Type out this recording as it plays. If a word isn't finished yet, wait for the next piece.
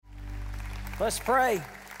Let's pray.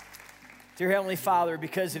 Dear Heavenly Father,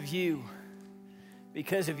 because of you,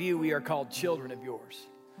 we are called children of yours.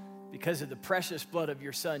 Because of the precious blood of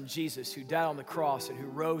your Son, Jesus, who died on the cross and who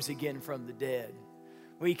rose again from the dead,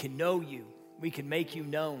 we can know you. We can make you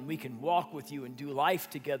known. We can walk with you and do life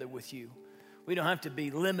together with you. We don't have to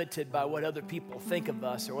be limited by what other people think of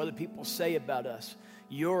us or what other people say about us.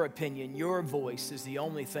 Your opinion, your voice is the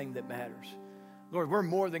only thing that matters. Lord, we're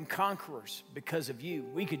more than conquerors because of you.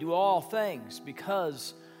 We can do all things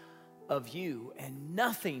because of you, and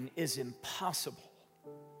nothing is impossible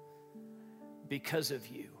because of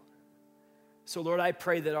you. So, Lord, I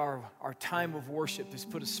pray that our time of worship has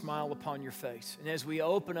put a smile upon your face. And as we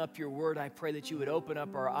open up your word, I pray that you would open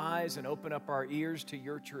up our eyes and open up our ears to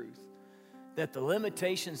your truth. That the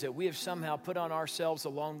limitations that we have somehow put on ourselves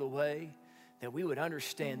along the way, that we would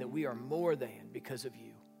understand that we are more than because of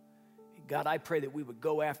you. God, I pray that we would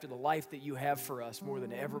go after the life that you have for us more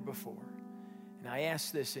than ever before. And I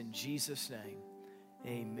ask this in Jesus' name,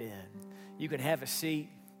 amen. You can have a seat.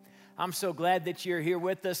 I'm so glad that you're here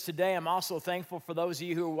with us today. I'm also thankful for those of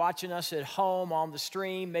you who are watching us at home, on the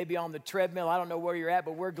stream, maybe on the treadmill. I don't know where you're at,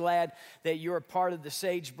 but we're glad that you're a part of the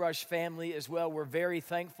Sagebrush family as well. We're very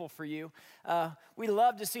thankful for you. We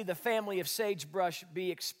love to see the family of Sagebrush be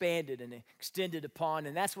expanded and extended upon,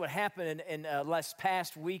 and that's what happened in last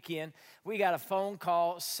past weekend. We got a phone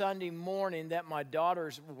call Sunday morning that my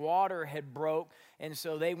daughter's water had broke, and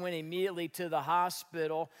so they went immediately to the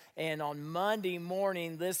hospital, and on Monday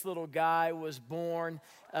morning, this little guy was born.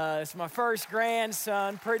 It's my first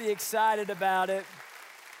grandson, pretty excited about it.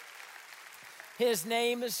 His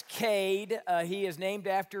name is Cade. He is named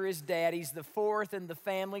after his dad. He's the fourth in the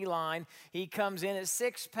family line. He comes in at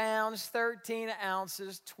 6 pounds, 13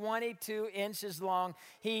 ounces, 22 inches long.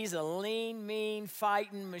 He's a lean, mean,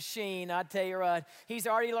 fighting machine. I tell you what, he's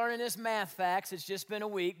already learning his math facts. It's just been a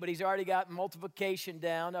week, but he's already got multiplication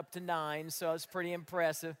down up to 9, so it's pretty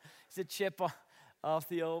impressive. He's a chip off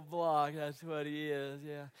the old block. That's what he is,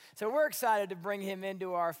 yeah. So we're excited to bring him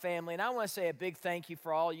into our family. And I want to say a big thank you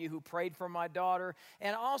for all of you who prayed for my daughter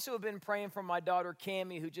and also have been praying for my daughter,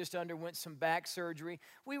 Cammie, who just underwent some back surgery.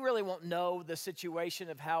 We really won't know the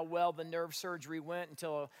situation of how well the nerve surgery went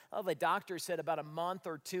until the doctor said about a month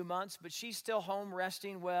or 2 months, but she's still home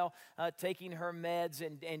resting well, taking her meds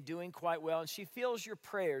and doing quite well. And she feels your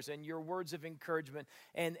prayers and your words of encouragement,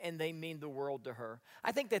 and they mean the world to her.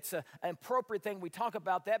 I think that's an appropriate thing we talk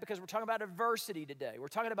about that because we're talking about adversity today. We're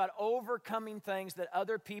talking about overcoming things that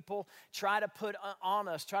other people try to put on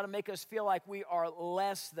us, try to make us feel like we are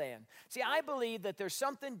less than. See, I believe that there's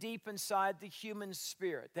something deep inside the human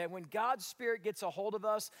spirit, that when God's Spirit gets a hold of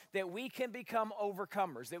us, that we can become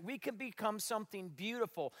overcomers, that we can become something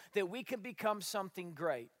beautiful, that we can become something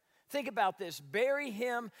great. Think about this. Bury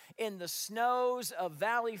him in the snows of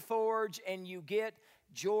Valley Forge and you get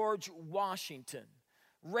George Washington.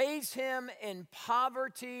 Raise him in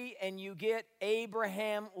poverty and you get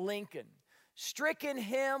Abraham Lincoln. Stricken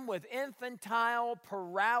him with infantile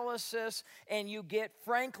paralysis and you get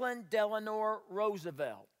Franklin Delano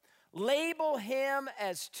Roosevelt. Label him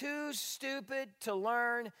as too stupid to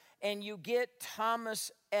learn and you get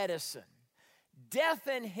Thomas Edison.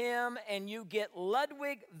 Deafen him and you get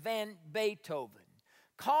Ludwig van Beethoven.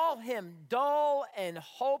 Call him dull and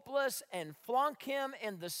hopeless and flunk him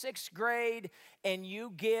in the 6th grade and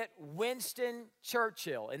you get Winston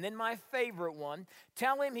Churchill. And then my favorite one,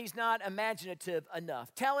 tell him he's not imaginative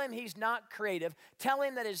enough. Tell him he's not creative. Tell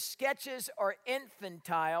him that his sketches are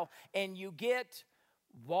infantile and you get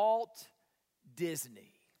Walt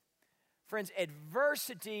Disney. Friends,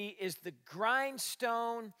 adversity is the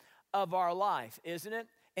grindstone of our life, isn't it?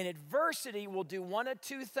 And adversity will do one of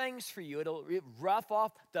two things for you. It'll rough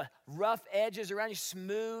off the rough edges around you,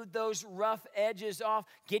 smooth those rough edges off,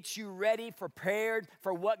 get you ready, prepared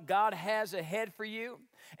for what God has ahead for you.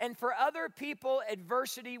 And for other people,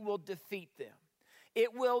 adversity will defeat them.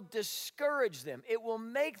 It will discourage them. It will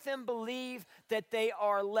make them believe that they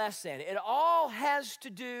are less than. It all has to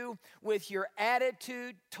do with your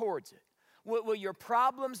attitude towards it. Will your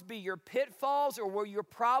problems be your pitfalls, or will your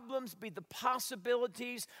problems be the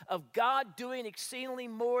possibilities of God doing exceedingly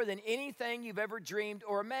more than anything you've ever dreamed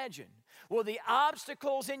or imagined? Will the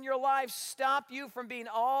obstacles in your life stop you from being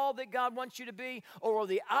all that God wants you to be, or will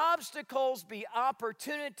the obstacles be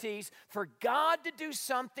opportunities for God to do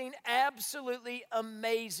something absolutely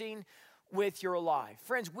amazing with your life?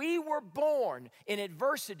 Friends, we were born in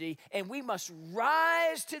adversity and we must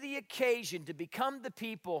rise to the occasion to become the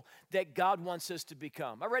people that God wants us to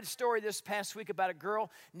become. I read a story this past week about a girl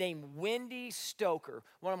named Wendy Stoker,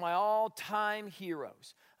 one of my all-time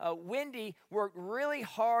heroes. Wendy worked really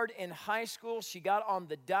hard in high school. She got on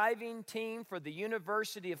the diving team for the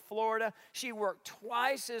University of Florida. She worked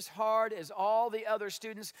twice as hard as all the other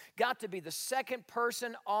students, got to be the second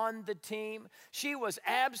person on the team. She was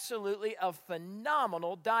absolutely a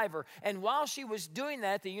phenomenal diver. And while she was doing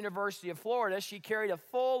that at the University of Florida, she carried a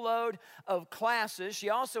full load of classes. She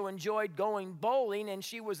also enjoyed going bowling, and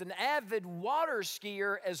she was an avid water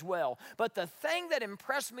skier as well. But the thing that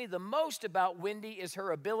impressed me the most about Wendy is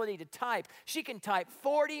her ability to type. She can type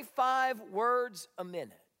 45 words a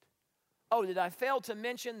minute. Oh, did I fail to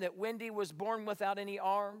mention that Wendy was born without any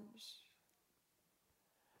arms?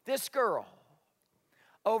 This girl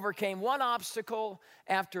overcame one obstacle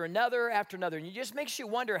after another, and it just makes you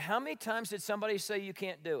wonder, how many times did somebody say you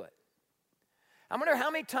can't do it? I wonder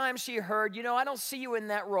how many times she heard, I don't see you in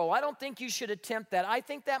that role. I don't think you should attempt that. I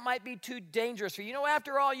think that might be too dangerous for you.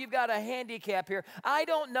 After all, you've got a handicap here. I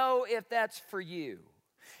don't know if that's for you.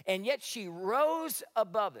 And yet she rose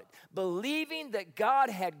above it, believing that God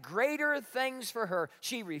had greater things for her.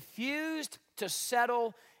 She refused to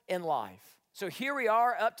settle in life. So here we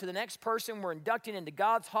are, up to the next person we're inducting into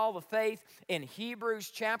God's Hall of Faith in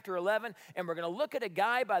Hebrews chapter 11, and we're going to look at a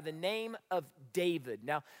guy by the name of David.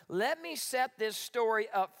 Now, let me set this story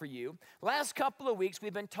up for you. Last couple of weeks,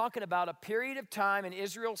 we've been talking about a period of time in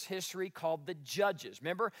Israel's history called the Judges.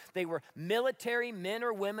 Remember, they were military men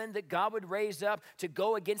or women that God would raise up to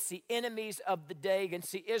go against the enemies of the day,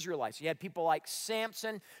 against the Israelites. You had people like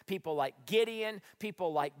Samson, people like Gideon,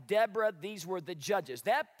 people like Deborah. These were the Judges.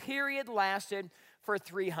 That period lasted for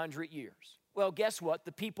 300 years. Well, guess what?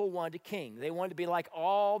 The people wanted a king. They wanted to be like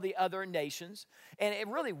all the other nations. And it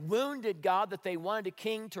really wounded God that they wanted a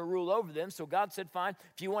king to rule over them. So God said, fine,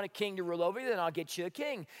 if you want a king to rule over you, then I'll get you a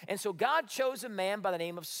king. And so God chose a man by the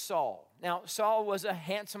name of Saul. Now, Saul was a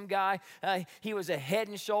handsome guy. He was a head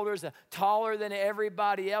and shoulders taller than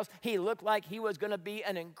everybody else. He looked like he was going to be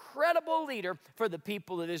an incredible leader for the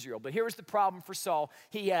people of Israel. But here was the problem for Saul.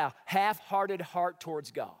 He had a half-hearted heart towards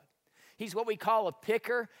God. He's what we call a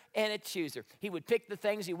picker and a chooser. He would pick the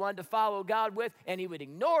things he wanted to follow God with, and he would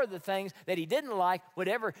ignore the things that he didn't like.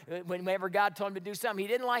 Whenever God told him to do something he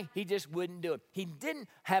didn't like, he just wouldn't do it. He didn't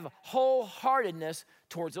have wholeheartedness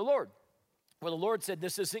towards the Lord. Well, the Lord said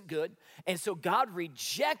this isn't good, and so God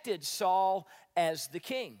rejected Saul as the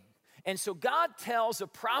king. And so God tells a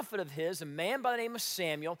prophet of his, a man by the name of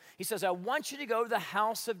Samuel, he says, I want you to go to the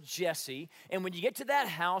house of Jesse, and when you get to that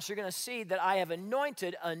house, you're going to see that I have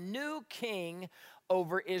anointed a new king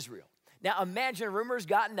over Israel. Now imagine a rumor's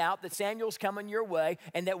gotten out that Samuel's coming your way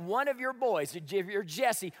and that one of your boys, if you're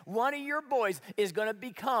Jesse, one of your boys is going to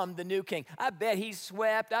become the new king. I bet he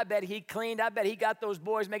swept, I bet he cleaned, I bet he got those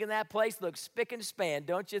boys making that place look spick and span,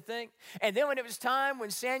 don't you think? And then when it was time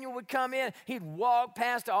when Samuel would come in, he'd walk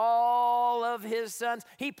past all of his sons.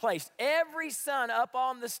 He placed every son up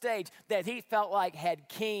on the stage that he felt like had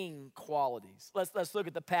king qualities. Let's look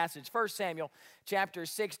at the passage. 1 Samuel chapter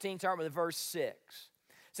 16, starting with verse 6.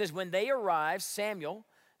 It says, when they arrived, Samuel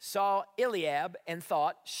saw Eliab and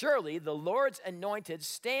thought, surely the Lord's anointed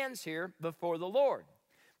stands here before the Lord.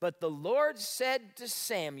 But the Lord said to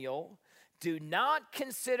Samuel, do not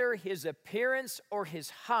consider his appearance or his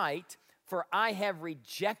height, for I have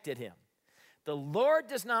rejected him. The Lord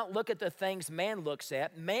does not look at the things man looks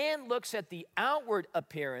at. Man looks at the outward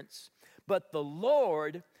appearance, but the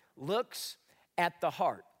Lord looks at the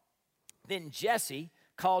heart. Then Jesse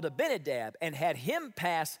called Abinadab and had him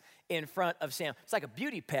pass in front of Samuel. It's like a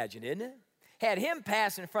beauty pageant, isn't it? Had him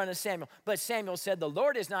pass in front of Samuel. But Samuel said, the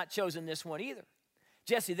Lord has not chosen this one either.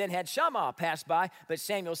 Jesse then had Shammah pass by, but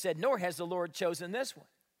Samuel said, nor has the Lord chosen this one.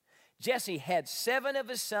 Jesse had 7 of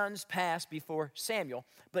his sons pass before Samuel,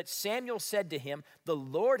 but Samuel said to him, the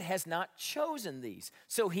Lord has not chosen these.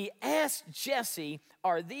 So he asked Jesse,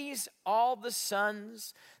 are these all the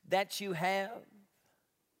sons that you have?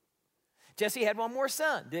 Jesse had one more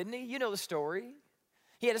son, didn't he? You know the story.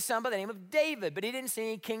 He had a son by the name of David, but he didn't see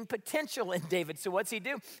any king potential in David. So what's he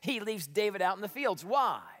do? He leaves David out in the fields.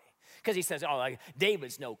 Why? Because he says,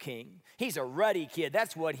 David's no king. He's a ruddy kid.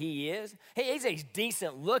 That's what he is. He's a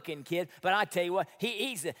decent-looking kid, but I tell you what,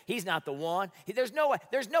 he's not the one. There's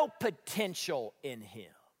no potential in him.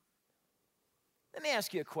 Let me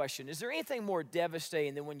ask you a question. Is there anything more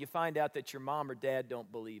devastating than when you find out that your mom or dad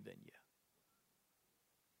don't believe in you?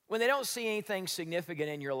 When they don't see anything significant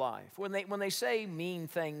in your life, when they say mean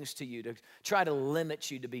things to you to try to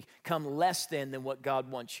limit you to become less than what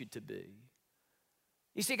God wants you to be.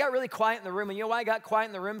 You see, it got really quiet in the room, and you know why it got quiet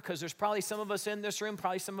in the room? Because there's probably some of us in this room,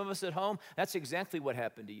 probably some of us at home. That's exactly what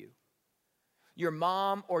happened to you. Your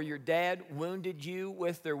mom or your dad wounded you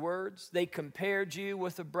with their words. They compared you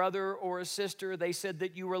with a brother or a sister. They said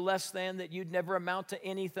that you were less than, that you'd never amount to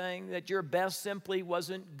anything, that your best simply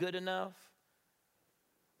wasn't good enough.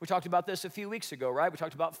 We talked about this a few weeks ago, right? We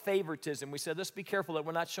talked about favoritism. We said, let's be careful that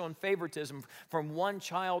we're not showing favoritism from one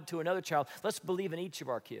child to another child. Let's believe in each of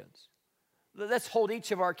our kids. Let's hold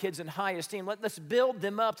each of our kids in high esteem. Let's build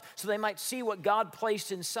them up so they might see what God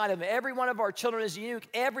placed inside of them. Every one of our children is unique.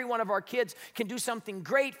 Every one of our kids can do something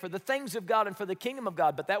great for the things of God and for the kingdom of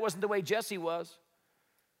God. But that wasn't the way Jesse was.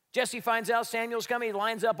 Jesse finds out Samuel's coming. He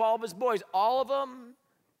lines up all of his boys, all of them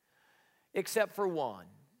except for one.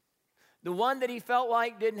 The one that he felt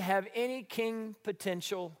like didn't have any king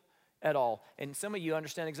potential at all. And some of you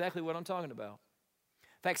understand exactly what I'm talking about.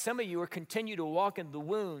 In fact, some of you are continue to walk in the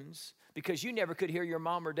wounds because you never could hear your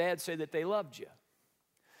mom or dad say that they loved you.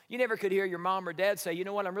 You never could hear your mom or dad say, you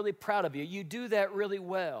know what, I'm really proud of you. You do that really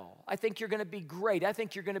well. I think you're going to be great. I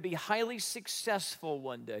think you're going to be highly successful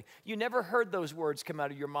one day. You never heard those words come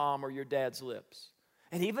out of your mom or your dad's lips.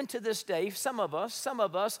 And even to this day, some of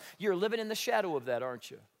us, you're living in the shadow of that,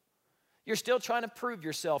 aren't you? You're still trying to prove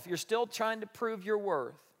yourself. You're still trying to prove your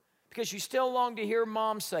worth because you still long to hear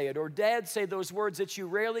mom say it or dad say those words that you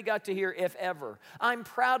rarely got to hear, if ever. I'm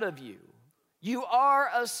proud of you. You are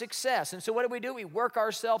a success. And so what do? We work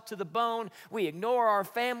ourselves to the bone. We ignore our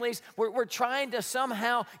families. We're trying to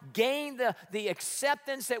somehow gain the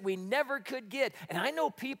acceptance that we never could get. And I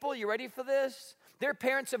know people, you ready for this? Their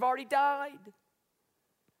parents have already died.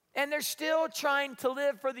 And they're still trying to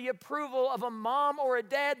live for the approval of a mom or a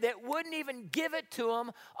dad that wouldn't even give it to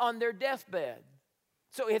them on their deathbed.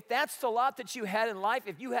 So if that's the lot that you had in life,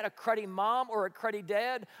 if you had a cruddy mom or a cruddy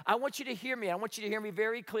dad, I want you to hear me. I want you to hear me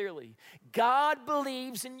very clearly. God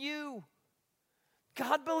believes in you.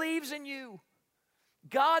 God believes in you.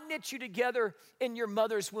 God knit you together in your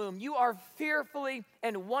mother's womb. You are fearfully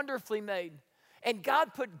and wonderfully made. And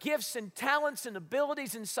God put gifts and talents and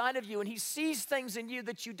abilities inside of you, and He sees things in you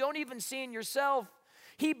that you don't even see in yourself.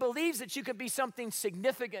 He believes that you could be something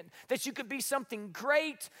significant, that you could be something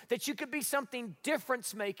great, that you could be something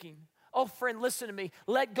difference-making. Oh, friend, listen to me.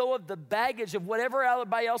 Let go of the baggage of whatever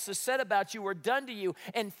everybody else has said about you or done to you,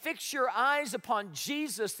 and fix your eyes upon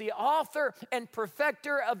Jesus, the author and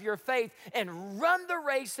perfecter of your faith, and run the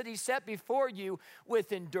race that He set before you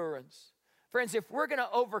with endurance. Friends, if we're going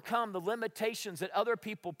to overcome the limitations that other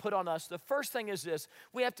people put on us, the first thing is this: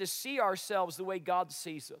 we have to see ourselves the way God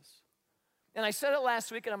sees us. And I said it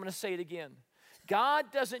last week, and I'm going to say it again.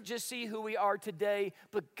 God doesn't just see who we are today,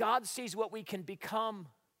 but God sees what we can become.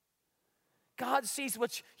 God sees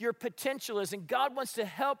what your potential is, and God wants to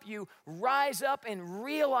help you rise up and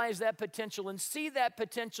realize that potential and see that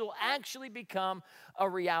potential actually become a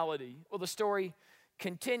reality. Well, the story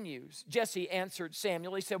continues. Jesse answered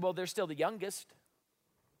Samuel. He said, well, they're still the youngest,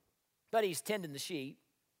 but he's tending the sheep.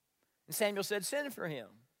 And Samuel said, send for him.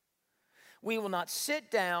 We will not sit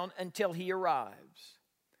down until he arrives.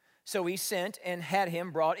 So he sent and had him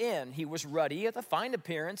brought in. He was ruddy, with a fine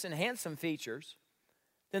appearance and handsome features.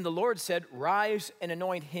 Then the Lord said, rise and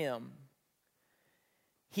anoint him.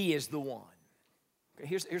 He is the one. Okay,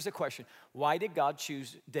 here's the question. Why did God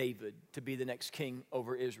choose David to be the next king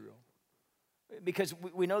over Israel? Because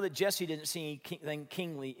we know that Jesse didn't see anything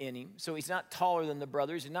kingly in him. So he's not taller than the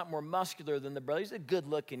brothers. He's not more muscular than the brothers. He's a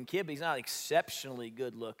good-looking kid, but he's not exceptionally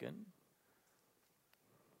good-looking.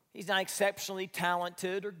 He's not exceptionally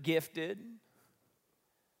talented or gifted.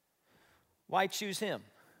 Why choose him?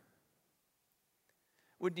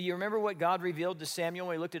 Do you remember what God revealed to Samuel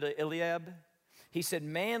when he looked at Eliab? He said,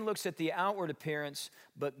 man looks at the outward appearance,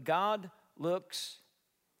 but God looks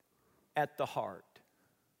at the heart.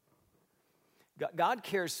 God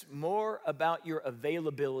cares more about your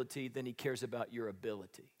availability than He cares about your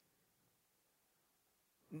ability.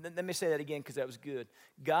 Let me say that again because that was good.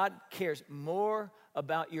 God cares more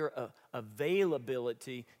about your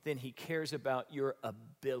availability than He cares about your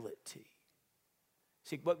ability.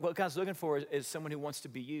 See, what God's looking for is someone who wants to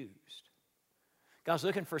be used. God's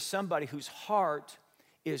looking for somebody whose heart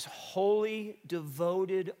is wholly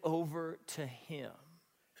devoted over to Him.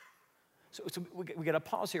 So we got to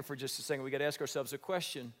pause here for just a second. We got to ask ourselves a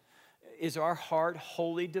question. Is our heart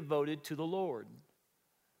wholly devoted to the Lord?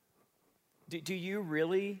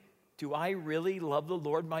 Do I really love the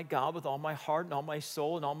Lord my God with all my heart and all my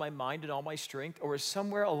soul and all my mind and all my strength? Or is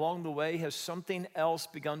somewhere along the way has something else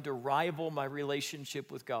begun to rival my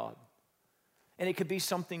relationship with God? And it could be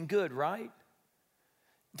something good, right?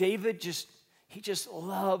 David just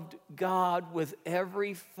loved God with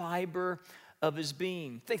every fiber of his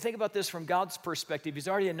being. Think about this from God's perspective. He's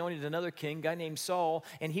already anointed another king, a guy named Saul,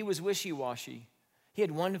 and he was wishy-washy. He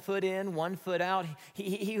had one foot in, one foot out.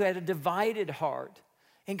 He had a divided heart.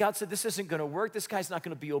 And God said, this isn't going to work. This guy's not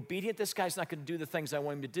going to be obedient. This guy's not going to do the things I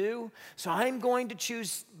want him to do. So I'm going to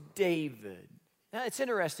choose David. Now, it's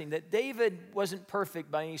interesting that David wasn't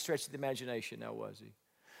perfect by any stretch of the imagination, now was he?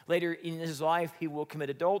 Later in his life, he will commit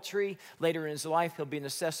adultery. Later in his life, he'll be an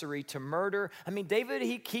accessory to murder. I mean, David,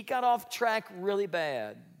 he got off track really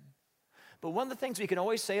bad. But one of the things we can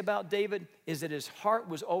always say about David is that his heart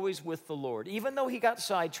was always with the Lord. Even though he got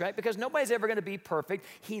sidetracked, because nobody's ever going to be perfect,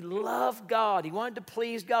 he loved God. He wanted to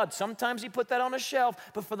please God. Sometimes he put that on a shelf,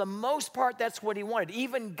 but for the most part, that's what he wanted.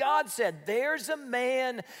 Even God said, there's a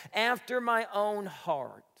man after my own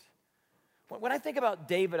heart. When I think about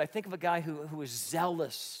David, I think of a guy who was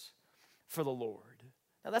zealous for the Lord.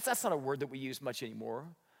 Now, that's not a word that we use much anymore.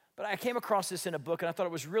 But I came across this in a book, and I thought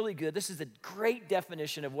it was really good. This is a great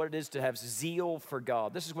definition of what it is to have zeal for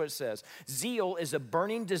God. This is what it says. Zeal is a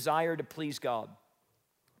burning desire to please God,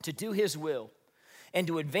 to do his will, and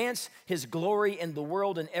to advance his glory in the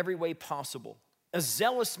world in every way possible. A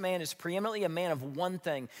zealous man is preeminently a man of one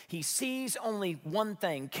thing. He sees only one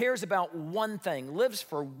thing, cares about one thing, lives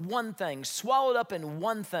for one thing, swallowed up in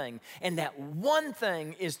one thing, and that one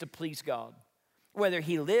thing is to please God. Whether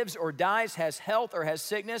he lives or dies, has health or has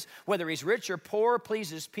sickness, whether he's rich or poor,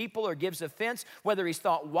 pleases people or gives offense, whether he's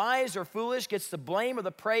thought wise or foolish, gets the blame or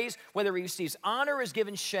the praise, whether he receives honor or is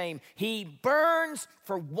given shame, he burns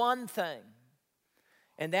for one thing.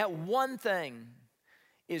 And that one thing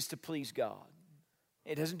is to please God.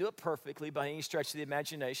 It doesn't do it perfectly by any stretch of the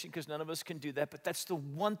imagination, because none of us can do that, but that's the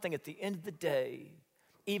one thing at the end of the day.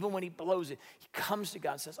 Even when he blows it, he comes to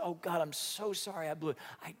God and says, oh, God, I'm so sorry I blew it.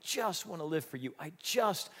 I just want to live for you. I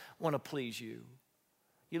just want to please you.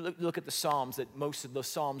 You look at the Psalms, that most of the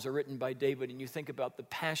Psalms are written by David, and you think about the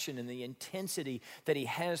passion and the intensity that he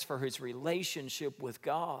has for his relationship with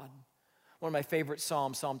God. One of my favorite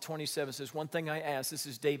Psalms, Psalm 27, says, one thing I ask, this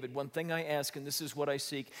is David, one thing I ask, and this is what I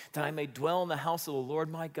seek, that I may dwell in the house of the Lord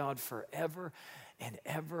my God forever and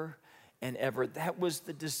ever and ever. That was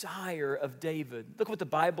the desire of David. Look what the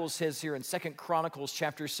Bible says here in 2 Chronicles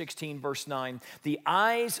chapter 16, verse 9. The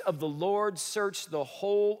eyes of the Lord search the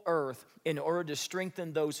whole earth in order to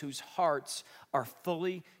strengthen those whose hearts are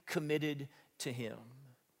fully committed to him.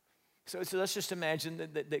 So let's just imagine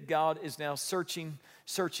that God is now searching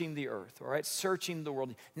the earth, all right? Searching the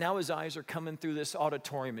world. Now his eyes are coming through this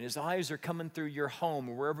auditorium, and his eyes are coming through your home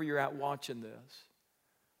or wherever you're at watching this.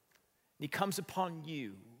 And he comes upon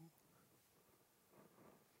you.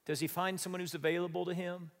 Does he find someone who's available to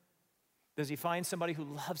him? Does he find somebody who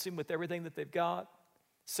loves him with everything that they've got?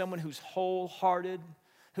 Someone who's wholehearted,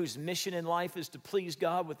 whose mission in life is to please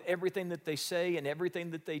God with everything that they say and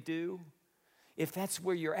everything that they do? If that's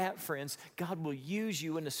where you're at, friends, God will use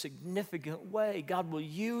you in a significant way. God will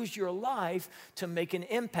use your life to make an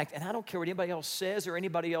impact. And I don't care what anybody else says or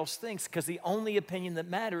anybody else thinks, because the only opinion that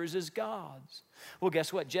matters is God's. Well,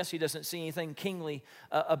 guess what? Jesse doesn't see anything kingly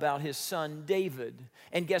about his son David.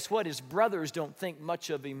 And guess what? His brothers don't think much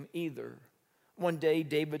of him either. One day,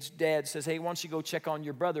 David's dad says, hey, why don't you go check on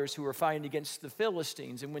your brothers who are fighting against the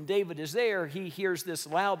Philistines? And when David is there, he hears this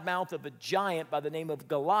loud mouth of a giant by the name of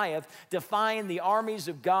Goliath defying the armies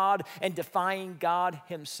of God and defying God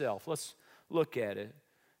himself. Let's look at it.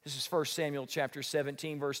 This is 1 Samuel chapter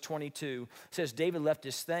 17, verse 22. It says, David left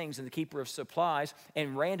his things and the keeper of supplies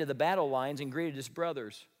and ran to the battle lines and greeted his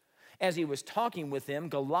brothers. As he was talking with them,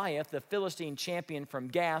 Goliath, the Philistine champion from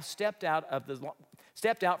Gath, stepped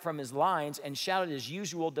out from his lines and shouted his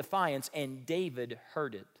usual defiance, and David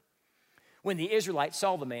heard it. When the Israelites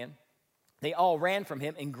saw the man, they all ran from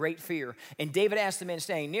him in great fear. And David asked the men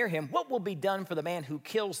standing near him, what will be done for the man who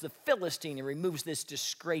kills the Philistine and removes this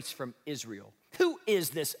disgrace from Israel? Who is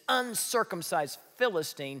this uncircumcised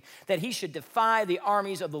Philistine that he should defy the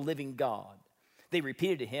armies of the living God? They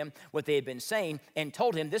repeated to him what they had been saying and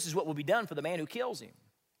told him, this is what will be done for the man who kills him.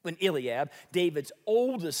 When Eliab, David's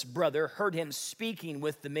oldest brother, heard him speaking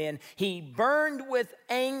with the men, he burned with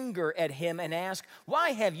anger at him and asked, why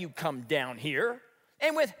have you come down here?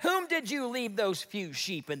 And with whom did you leave those few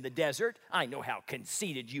sheep in the desert? I know how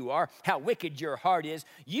conceited you are, how wicked your heart is.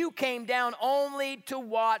 You came down only to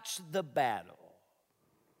watch the battle.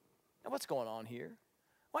 Now, what's going on here?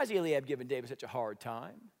 Why is Eliab giving David such a hard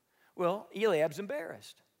time? Well, Eliab's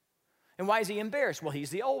embarrassed. And why is he embarrassed? Well, he's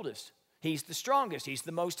the oldest. He's the strongest. He's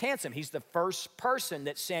the most handsome. He's the first person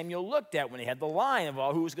that Samuel looked at when he had the line of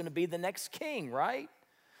who was going to be the next king, right?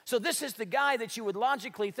 So this is the guy that you would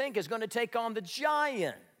logically think is going to take on the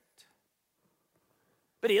giant.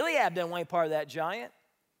 But Eliab doesn't want any part of that giant.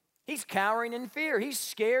 He's cowering in fear. He's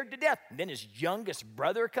scared to death. And then his youngest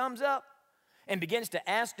brother comes up. and begins to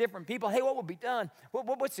ask different people, hey, what will be done?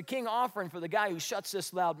 What's the king offering for the guy who shuts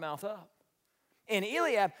this loud mouth up? And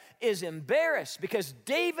Eliab is embarrassed because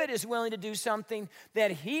David is willing to do something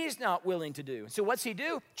that he's not willing to do. So what's he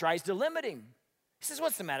do? Tries to limit him. He says,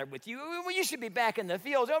 what's the matter with you? Well, you should be back in the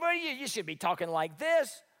fields. Oh, you should be talking like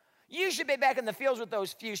this. You should be back in the fields with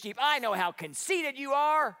those few sheep. I know how conceited you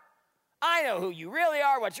are. I know who you really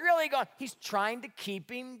are, what's really going on. He's trying to keep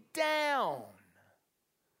him down.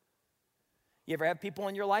 You ever have people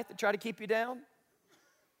in your life that try to keep you down?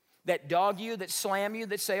 That dog you, that slam you,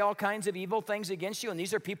 that say all kinds of evil things against you, and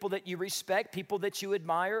these are people that you respect, people that you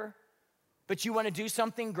admire, but you want to do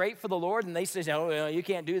something great for the Lord, and they say, oh, you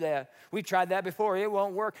can't do that. We've tried that before. It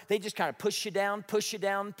won't work. They just kind of push you down, push you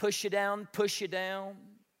down, push you down, push you down.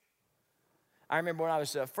 I remember when I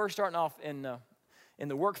was first starting off in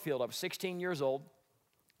the work field, I was 16 years old,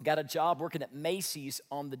 got a job working at Macy's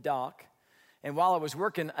on the dock, and while I was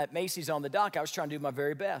working at Macy's on the dock, I was trying to do my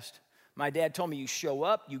very best. My dad told me you show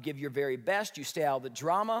up, you give your very best, you stay out of the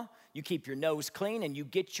drama, you keep your nose clean, and you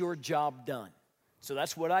get your job done. So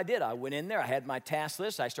that's what I did. I went in there, I had my task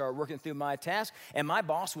list, I started working through my tasks, and my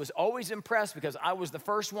boss was always impressed because I was the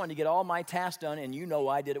first one to get all my tasks done, and you know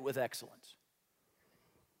I did it with excellence.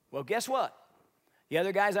 Well, guess what? The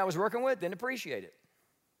other guys I was working with didn't appreciate it.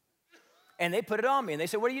 And they put it on me, and they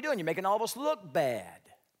said, what are you doing? You're making all of us look bad.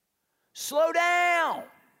 Slow down.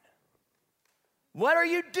 What are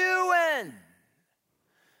you doing?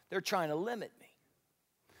 They're trying to limit me.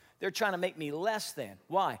 They're trying to make me less than.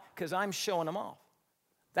 Why? Because I'm showing them off.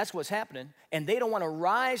 That's what's happening. And they don't want to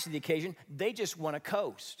rise to the occasion. They just want to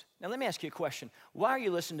coast. Now, let me ask you a question. Why are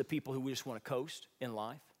you listening to people who just want to coast in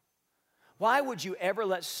life? Why would you ever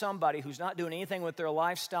let somebody who's not doing anything with their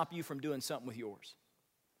life stop you from doing something with yours?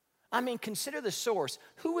 I mean, consider the source.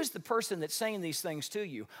 Who is the person that's saying these things to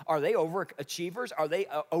you? Are they overachievers? Are they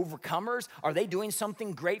overcomers? Are they doing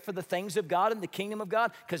something great for the things of God and the kingdom of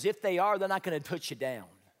God? Because if they are, they're not going to put you down.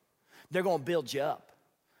 They're going to build you up.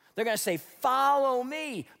 They're going to say, follow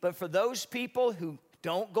me. But for those people who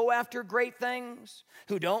don't go after great things,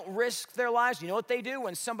 who don't risk their lives, you know what they do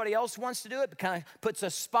when somebody else wants to do it? It kind of puts a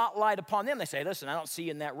spotlight upon them. They say, listen, I don't see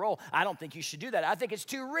you in that role. I don't think you should do that. I think it's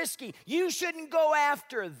too risky. You shouldn't go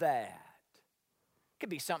after that. It could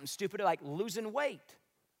be something stupid like losing weight.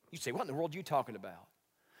 You say, what in the world are you talking about?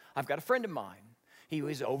 I've got a friend of mine. He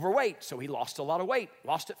was overweight, so he lost a lot of weight.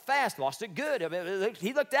 Lost it fast, lost it good. I mean,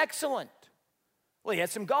 he looked excellent. Well, he had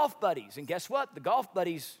some golf buddies, and guess what? The golf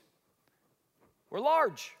buddies were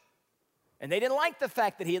large, and they didn't like the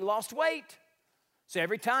fact that he had lost weight. So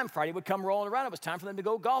every time Friday would come rolling around, it was time for them to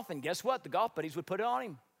go golfing. Guess what? The golf buddies would put it on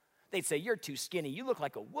him. They'd say, you're too skinny. You look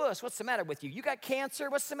like a wuss. What's the matter with you? You got cancer?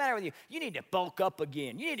 What's the matter with you? You need to bulk up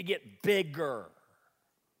again. You need to get bigger.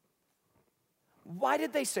 Why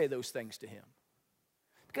did they say those things to him?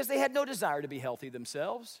 Because they had no desire to be healthy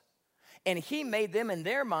themselves. And he made them, in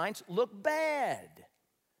their minds, look bad.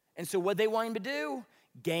 And so what they want him to do?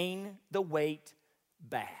 Gain the weight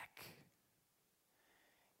back.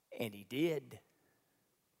 And he did.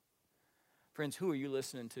 Friends, who are you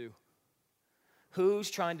listening to?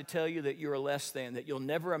 Who's trying to tell you that you're less than, that you'll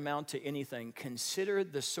never amount to anything? Consider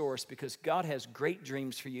the source, because God has great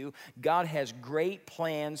dreams for you. God has great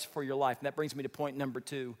plans for your life. And that brings me to point number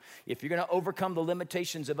 2. If you're going to overcome the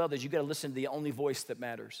limitations of others, you've got to listen to the only voice that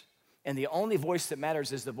matters. And the only voice that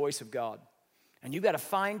matters is the voice of God. And you've got to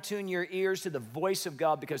fine-tune your ears to the voice of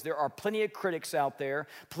God, because there are plenty of critics out there.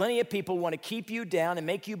 Plenty of people want to keep you down and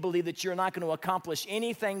make you believe that you're not going to accomplish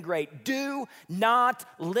anything great. Do not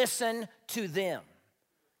listen to them.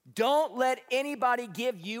 Don't let anybody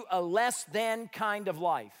give you a less than kind of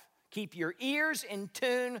life. Keep your ears in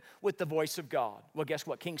tune with the voice of God. Well, guess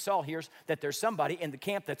what? King Saul hears that there's somebody in the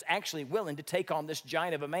camp that's actually willing to take on this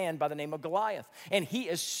giant of a man by the name of Goliath. And he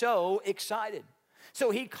is so excited. So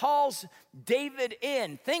he calls David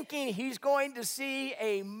in, thinking he's going to see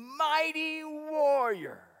a mighty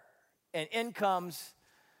warrior. And in comes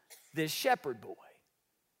this shepherd boy.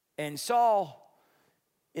 And Saul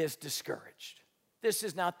is discouraged. This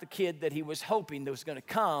is not the kid that he was hoping that was going to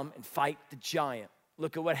come and fight the giant.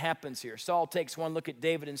 Look at what happens here. Saul takes one look at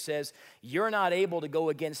David and says, you're not able to go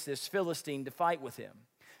against this Philistine to fight with him,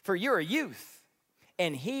 for you're a youth,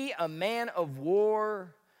 and he a man of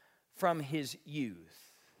war from his youth.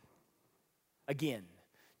 Again,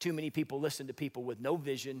 too many people listen to people with no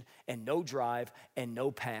vision and no drive and no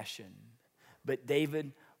passion. But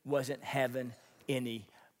David wasn't having any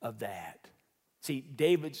of that. See,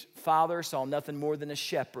 David's father saw nothing more than a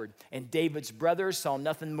shepherd, and David's brothers saw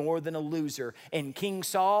nothing more than a loser, and King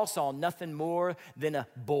Saul saw nothing more than a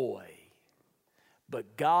boy.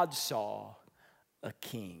 But God saw a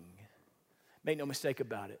king. Make no mistake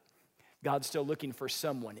about it. God's still looking for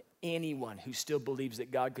someone, anyone who still believes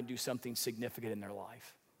that God can do something significant in their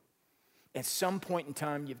life. At some point in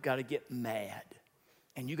time, you've got to get mad.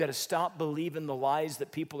 And you got to stop believing the lies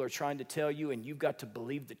that people are trying to tell you, and you've got to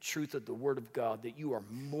believe the truth of the Word of God, that you are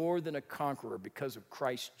more than a conqueror because of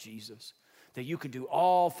Christ Jesus, that you can do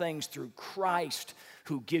all things through Christ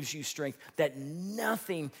who gives you strength, that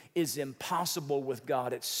nothing is impossible with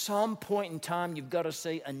God. At some point in time, you've got to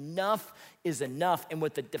say enough is enough. And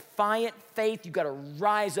with a defiant faith, you've got to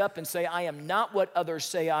rise up and say, I am not what others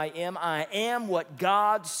say I am what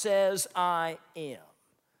God says I am.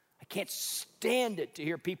 I can't stand it to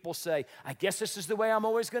hear people say, I guess this is the way I'm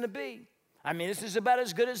always going to be. I mean, this is about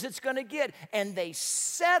as good as it's going to get. And they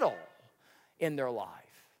settle in their life.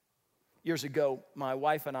 Years ago, my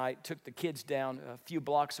wife and I took the kids down a few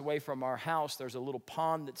blocks away from our house. There's a little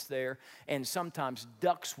pond that's there, and sometimes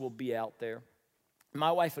ducks will be out there.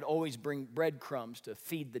 My wife would always bring breadcrumbs to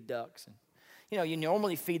feed the ducks. And, you know, you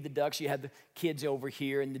normally feed the ducks. You have the kids over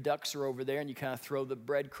here, and the ducks are over there, and you kind of throw the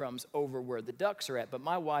breadcrumbs over where the ducks are at. But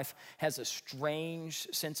my wife has a strange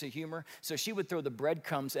sense of humor, so she would throw the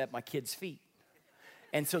breadcrumbs at my kids' feet.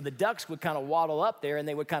 And so the ducks would kind of waddle up there, and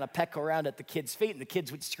they would kind of peck around at the kids' feet, and the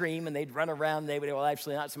kids would scream, and they'd run around, and they would, well,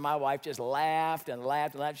 actually not. So my wife just laughed and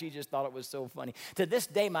laughed and laughed. She just thought it was so funny. To this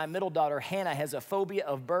day, my middle daughter, Hannah, has a phobia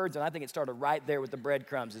of birds, and I think it started right there with the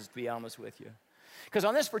breadcrumbs, to be honest with you. Because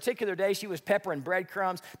on this particular day, she was peppering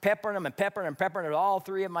breadcrumbs, peppering them and peppering and peppering at all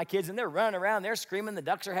three of my kids, and they're running around, they're screaming, the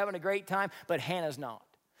ducks are having a great time, but Hannah's not.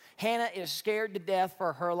 Hannah is scared to death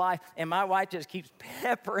for her life, and my wife just keeps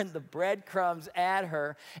peppering the breadcrumbs at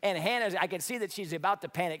her. And Hannah, I can see that she's about to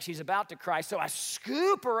panic. She's about to cry, so I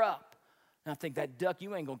scoop her up. And I think, that duck,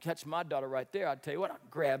 you ain't going to catch my daughter right there. I tell you what, I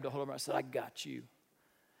grabbed a hold of her. I said, I got you.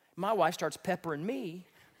 My wife starts peppering me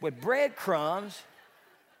with breadcrumbs.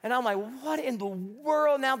 And I'm like, what in the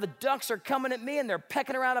world? Now the ducks are coming at me, and they're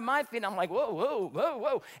pecking around at my feet. And I'm like, whoa, whoa, whoa,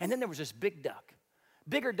 whoa. And then there was this big duck.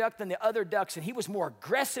 Bigger duck than the other ducks, and he was more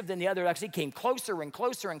aggressive than the other ducks. He came closer and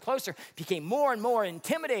closer and closer, became more and more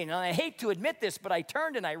intimidating. And I hate to admit this, but I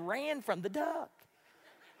turned and I ran from the duck.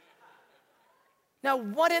 Now,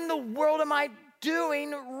 what in the world am I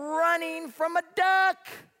doing running from a duck?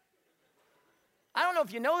 I don't know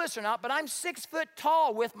if you know this or not, but I'm 6 foot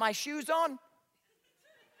tall with my shoes on.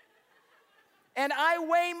 And I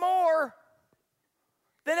weigh more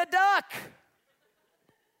than a duck.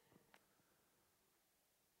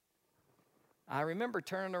 I remember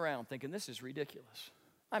turning around thinking, this is ridiculous.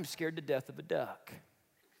 I'm scared to death of a duck.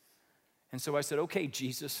 And so I said, okay,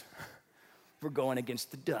 Jesus, we're going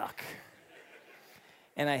against the duck.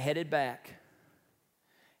 And I headed back.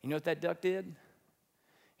 You know what that duck did?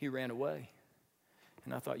 He ran away.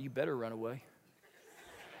 And I thought, you better run away.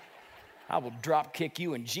 I will drop kick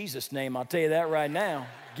you in Jesus' name. I'll tell you that right now.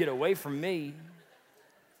 Get away from me.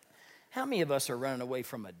 How many of us are running away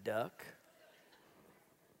from a duck?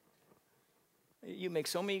 You make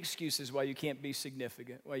so many excuses why you can't be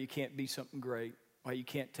significant, why you can't be something great, why you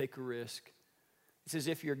can't take a risk. It's as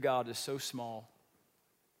if your God is so small,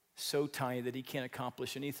 so tiny that he can't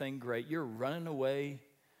accomplish anything great. You're running away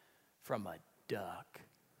from a duck.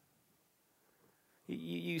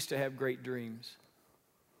 You used to have great dreams.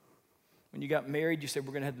 When you got married, you said,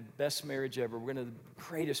 we're going to have the best marriage ever. We're going to have the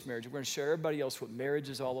greatest marriage. We're going to show everybody else what marriage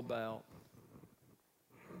is all about.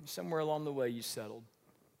 Somewhere along the way, you settled.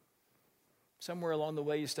 Somewhere along the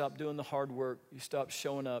way, you stopped doing the hard work. You stopped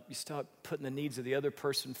showing up. You stopped putting the needs of the other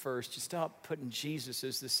person first. You stopped putting Jesus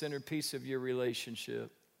as the centerpiece of your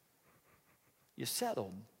relationship. You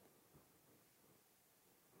settled.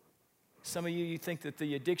 Some of you think that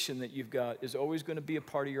the addiction that you've got is always going to be a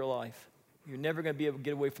part of your life. You're never going to be able to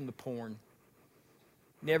get away from the porn.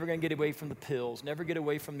 Never going to get away from the pills. Never get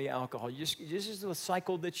away from the alcohol. This is the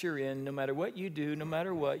cycle that you're in. No matter what you do, no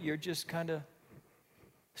matter what, you're just kind of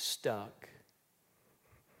stuck.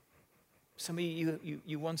 Some of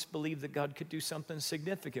you once believed that God could do something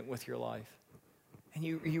significant with your life. And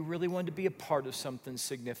you really wanted to be a part of something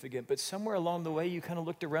significant. But somewhere along the way, you kind of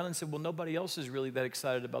looked around and said, well, nobody else is really that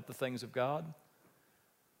excited about the things of God.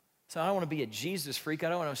 So I don't want to be a Jesus freak. I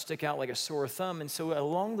don't want to stick out like a sore thumb. And so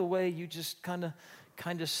along the way, you just kind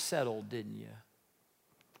of settled, didn't you?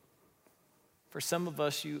 For some of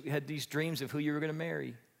us, you had these dreams of who you were going to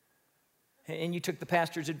marry. And you took the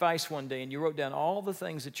pastor's advice one day and you wrote down all the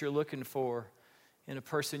things that you're looking for in a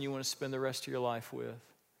person you want to spend the rest of your life with.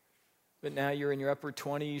 But now you're in your upper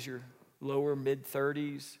 20s, your lower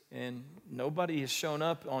mid-30s, and nobody has shown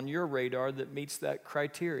up on your radar that meets that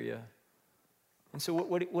criteria. And so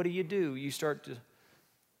what do? You start to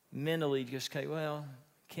mentally just say, well,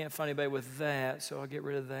 can't find anybody with that, so I'll get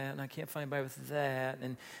rid of that. And I can't find anybody with that.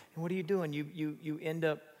 And what are you doing? You end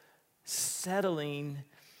up settling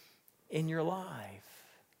in your life.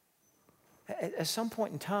 At some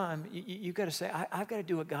point in time, you got to say, I've got to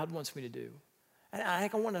do what God wants me to do. And I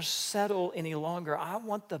don't want to settle any longer. I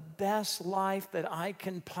want the best life that I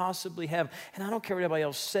can possibly have. And I don't care what anybody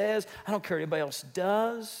else says. I don't care what anybody else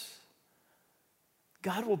does.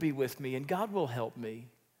 God will be with me and God will help me.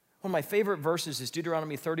 One of my favorite verses is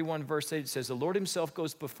Deuteronomy 31, verse 8. It says, the Lord himself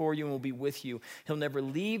goes before you and will be with you. He'll never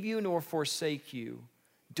leave you nor forsake you.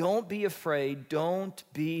 Don't be afraid. Don't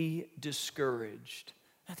be discouraged.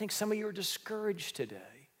 I think some of you are discouraged today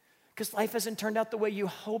because life hasn't turned out the way you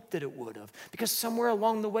hoped that it would have. Because somewhere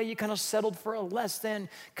along the way, you kind of settled for a less than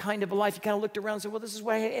kind of a life. You kind of looked around and said, well, this is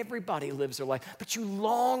why everybody lives their life. But you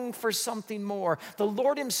long for something more. The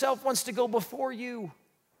Lord himself wants to go before you.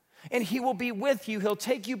 And he will be with you. He'll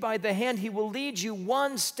take you by the hand. He will lead you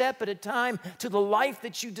one step at a time to the life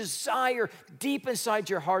that you desire deep inside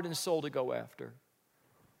your heart and soul to go after.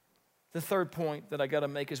 The third point that I got to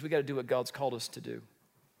make is we got to do what God's called us to do.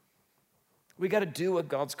 We got to do what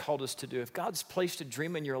God's called us to do. If God's placed a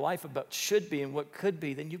dream in your life about should be and what could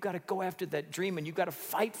be, then you've got to go after that dream and you've got to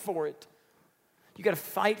fight for it. You got to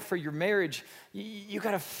fight for your marriage. You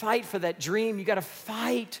got to fight for that dream. You got to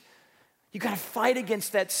fight. You got to fight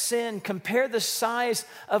against that sin. Compare the size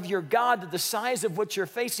of your God to the size of what you're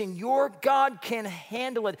facing. Your God can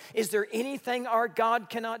handle it. Is there anything our God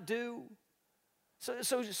cannot do?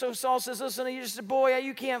 So Saul says, listen, you're just a boy,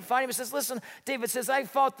 you can't fight him. He says, listen, David says, I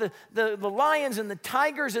fought the lions and the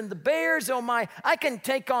tigers and the bears. Oh my, I can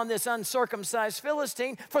take on this uncircumcised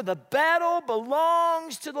Philistine, for the battle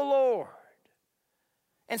belongs to the Lord.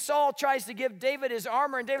 And Saul tries to give David his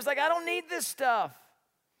armor, and David's like, I don't need this stuff.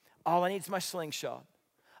 All I need is my slingshot.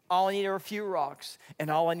 All I need are a few rocks,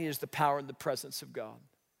 and all I need is the power and the presence of God.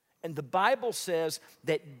 And the Bible says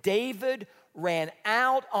that David ran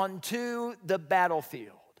out onto the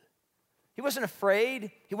battlefield. He wasn't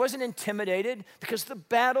afraid. He wasn't intimidated because the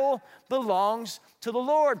battle belongs to the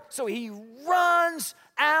Lord. So he runs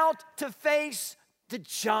out to face the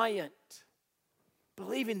giant,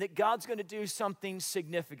 believing that God's going to do something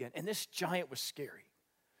significant. And this giant was scary.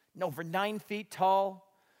 Over 9 feet tall.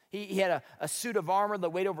 He had a suit of armor that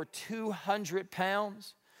weighed over 200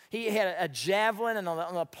 pounds. He had a javelin, and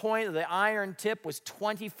on the point of the iron tip was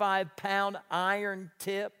 25-pound iron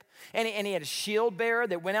tip. And he had a shield bearer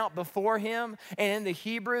that went out before him. And in the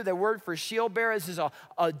Hebrew, the word for shield bearer is an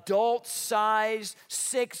adult-sized,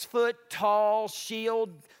 6-foot-tall shield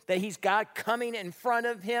that he's got coming in front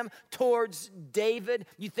of him towards David.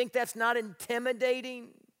 You think that's not intimidating?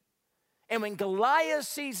 And when Goliath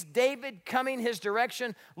sees David coming his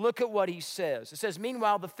direction, look at what he says. It says,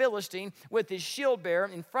 meanwhile, the Philistine, with his shield bearer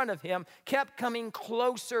in front of him, kept coming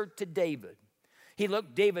closer to David. He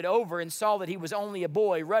looked David over and saw that he was only a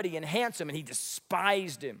boy, ruddy and handsome, and he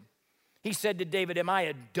despised him. He said to David, am I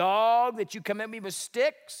a dog that you come at me with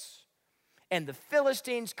sticks? And the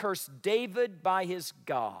Philistines cursed David by his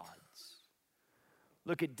gods.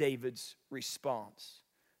 Look at David's response.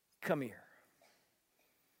 Come here.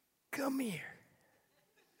 Come here.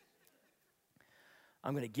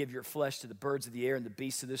 I'm going to give your flesh to the birds of the air and the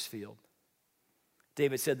beasts of this field.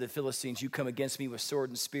 David said to the Philistines, you come against me with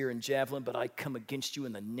sword and spear and javelin, but I come against you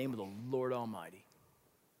in the name of the Lord Almighty,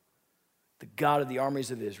 the God of the armies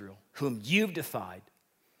of Israel, whom you've defied.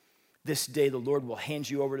 This day the Lord will hand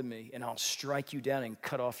you over to me, and I'll strike you down and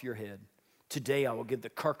cut off your head. Today I will give the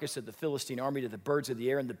carcass of the Philistine army to the birds of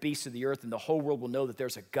the air and the beasts of the earth, and the whole world will know that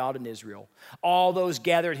there's a God in Israel. All those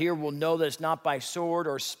gathered here will know that it's not by sword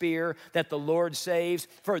or spear that the Lord saves,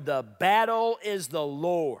 for the battle is the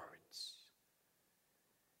Lord's.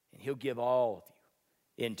 And he'll give all of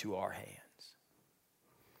you into our hands.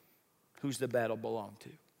 Who's the battle belong to?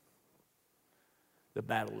 The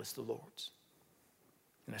battle is the Lord's.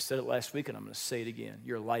 And I said it last week, and I'm going to say it again.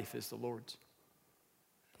 Your life is the Lord's.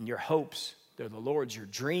 And your hopes, they're the Lord's. Your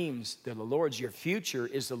dreams, they're the Lord's. Your future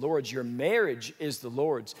is the Lord's. Your marriage is the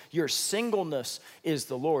Lord's. Your singleness is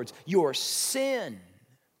the Lord's. Your sin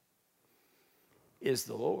is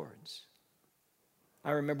the Lord's.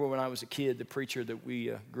 I remember when I was a kid, the preacher that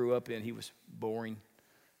we grew up in, he was boring.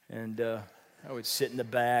 And I would sit in the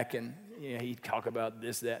back and he'd talk about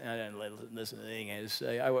this, that, and I didn't listen to anything he had to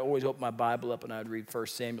say. I would always open my Bible up and I'd read 1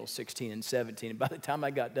 Samuel 16 and 17. And by the time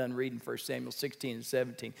I got done reading 1 Samuel 16 and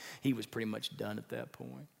 17, he was pretty much done at that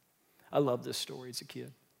point. I loved this story as a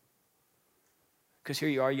kid. Because here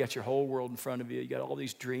you are, you got your whole world in front of you. You got all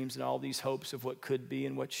these dreams and all these hopes of what could be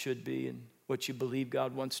and what should be and what you believe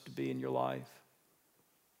God wants to be in your life.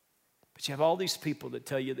 But you have all these people that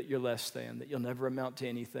tell you that you're less than, that you'll never amount to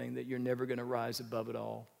anything, that you're never going to rise above it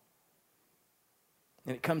all.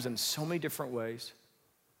 And it comes in so many different ways.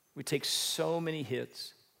 We take so many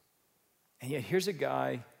hits. And yet here's a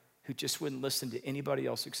guy who just wouldn't listen to anybody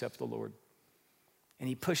else except the Lord. And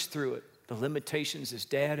he pushed through it. The limitations his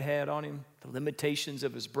dad had on him, the limitations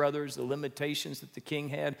of his brothers, the limitations that the king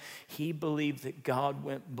had. He believed that God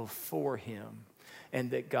went before him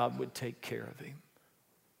and that God would take care of him.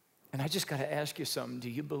 And I just got to ask you something. Do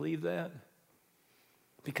you believe that?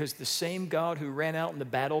 Because the same God who ran out in the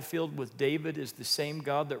battlefield with David is the same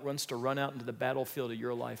God that wants to run out into the battlefield of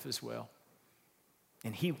your life as well.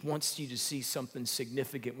 And he wants you to see something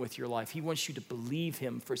significant with your life. He wants you to believe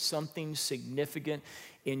him for something significant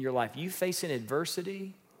in your life. You face an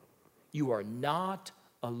adversity, you are not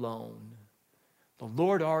alone. The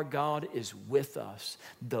Lord our God is with us.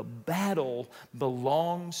 The battle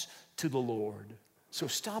belongs to the Lord. So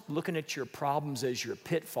stop looking at your problems as your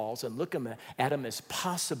pitfalls and look at them as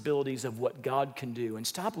possibilities of what God can do. And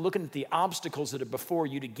stop looking at the obstacles that are before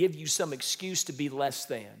you to give you some excuse to be less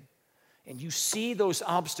than. And you see those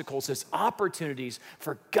obstacles as opportunities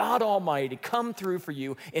for God Almighty to come through for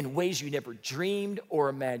you in ways you never dreamed or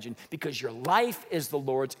imagined, because your life is the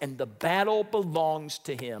Lord's and the battle belongs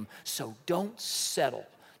to him. So don't settle.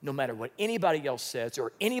 No matter what anybody else says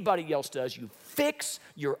or anybody else does, you fix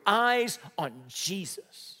your eyes on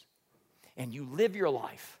Jesus and you live your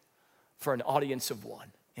life for an audience of one.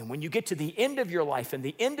 And when you get to the end of your life and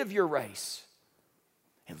the end of your race,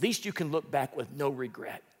 at least you can look back with no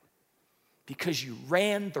regret, because you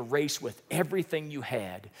ran the race with everything you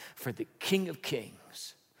had for the King of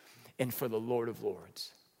Kings and for the Lord of Lords.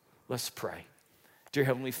 Let's pray. Dear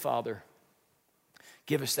Heavenly Father,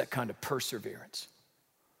 give us that kind of perseverance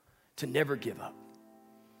to never give up,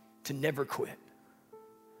 to never quit.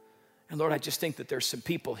 And Lord, I just think that there's some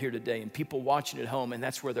people here today and people watching at home, and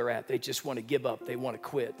that's where they're at. They just want to give up. They want to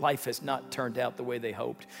quit. Life has not turned out the way they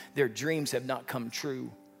hoped. Their dreams have not come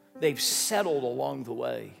true. They've settled along the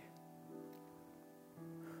way.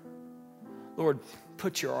 Lord,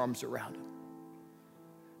 put your arms around them.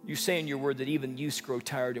 You say in your word that even youths grow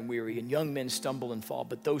tired and weary, and young men stumble and fall,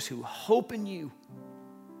 but those who hope in you,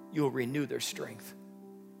 you'll renew their strength.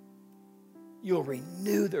 You'll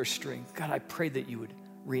renew their strength. God, I pray that you would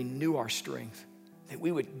renew our strength, that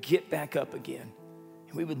we would get back up again,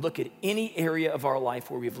 and we would look at any area of our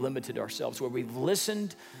life where we've limited ourselves, where we've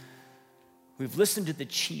listened to the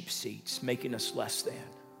cheap seats making us less than.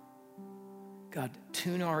 God,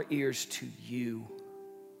 tune our ears to you,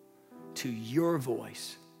 to your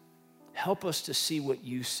voice. Help us to see what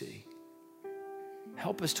you see.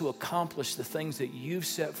 Help us to accomplish the things that you've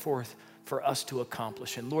set forth for us to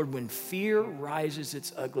accomplish. And Lord, when fear rises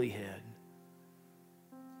its ugly head,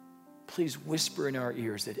 please whisper in our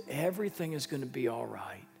ears that everything is going to be all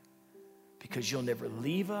right, because you'll never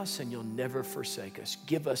leave us and you'll never forsake us.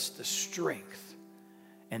 Give us the strength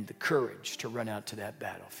and the courage to run out to that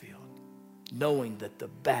battlefield, knowing that the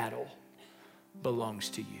battle belongs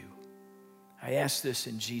to you. I ask this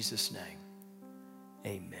in Jesus' name.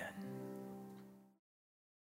 Amen.